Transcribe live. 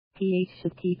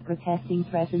should keep protesting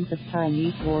presence of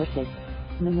Chinese warships.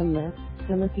 Manila,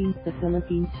 Philippines. The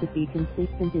Philippines should be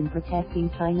consistent in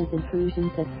protesting China's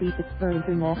intrusions at sea to spur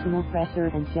international pressure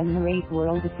and generate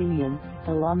world opinion,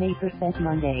 a lawmaker said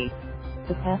Monday.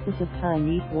 The passage of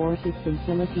Chinese warships in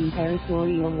Philippine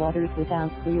territorial waters without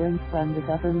clearance from the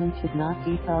government should not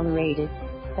be tolerated,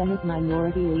 Senate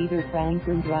Minority Leader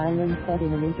Franklin Drilon said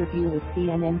in an interview with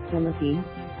CNN Philippines.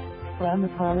 From a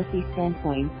policy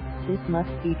standpoint, this must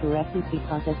be corrected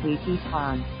because if we keep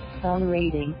on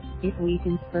tolerating, it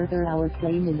weakens further our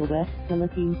claim in the West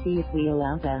Philippine Sea if we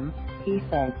allow them, he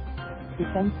said.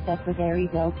 Defense Secretary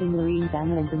Delfin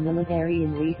Lorenzana and the military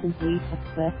in recent weeks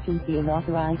have questioned the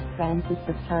unauthorized transits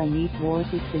of Chinese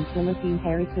warships in Philippine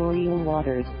territorial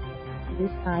waters.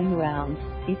 This time around,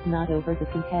 it's not over the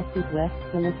contested West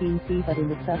Philippine Sea but in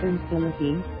the southern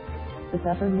Philippines. The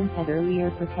government had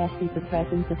earlier protested the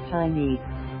presence of Chinese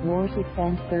warships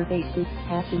and survey ships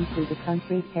passing through the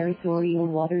country's territorial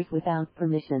waters without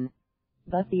permission.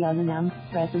 But the unannounced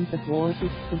presence of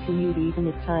warships continued even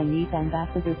as Chinese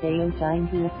Ambassador Zhao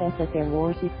Jianhua said that their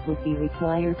warships would be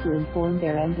required to inform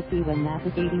their embassy when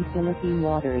navigating Philippine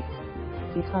waters.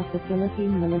 Because the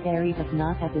Philippine military does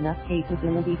not have enough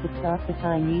capability to stop the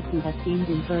Chinese who have seemed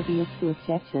impervious to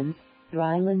objections,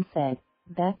 Drilon said,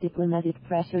 that diplomatic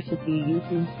pressure should be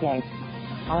used instead.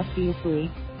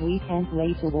 Obviously, we can't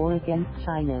wage a war against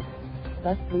China.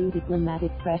 But through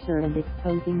diplomatic pressure and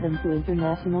exposing them to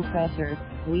international pressure,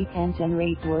 we can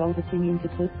generate world opinion to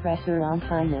put pressure on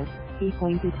China, he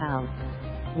pointed out.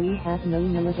 We have no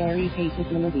military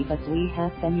capability but we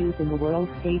have venues in the world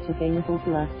stage available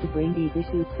to us to bring these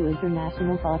issues to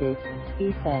international bodies,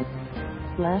 he said.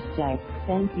 /Jack,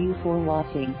 thank you for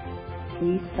watching.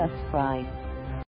 Please subscribe.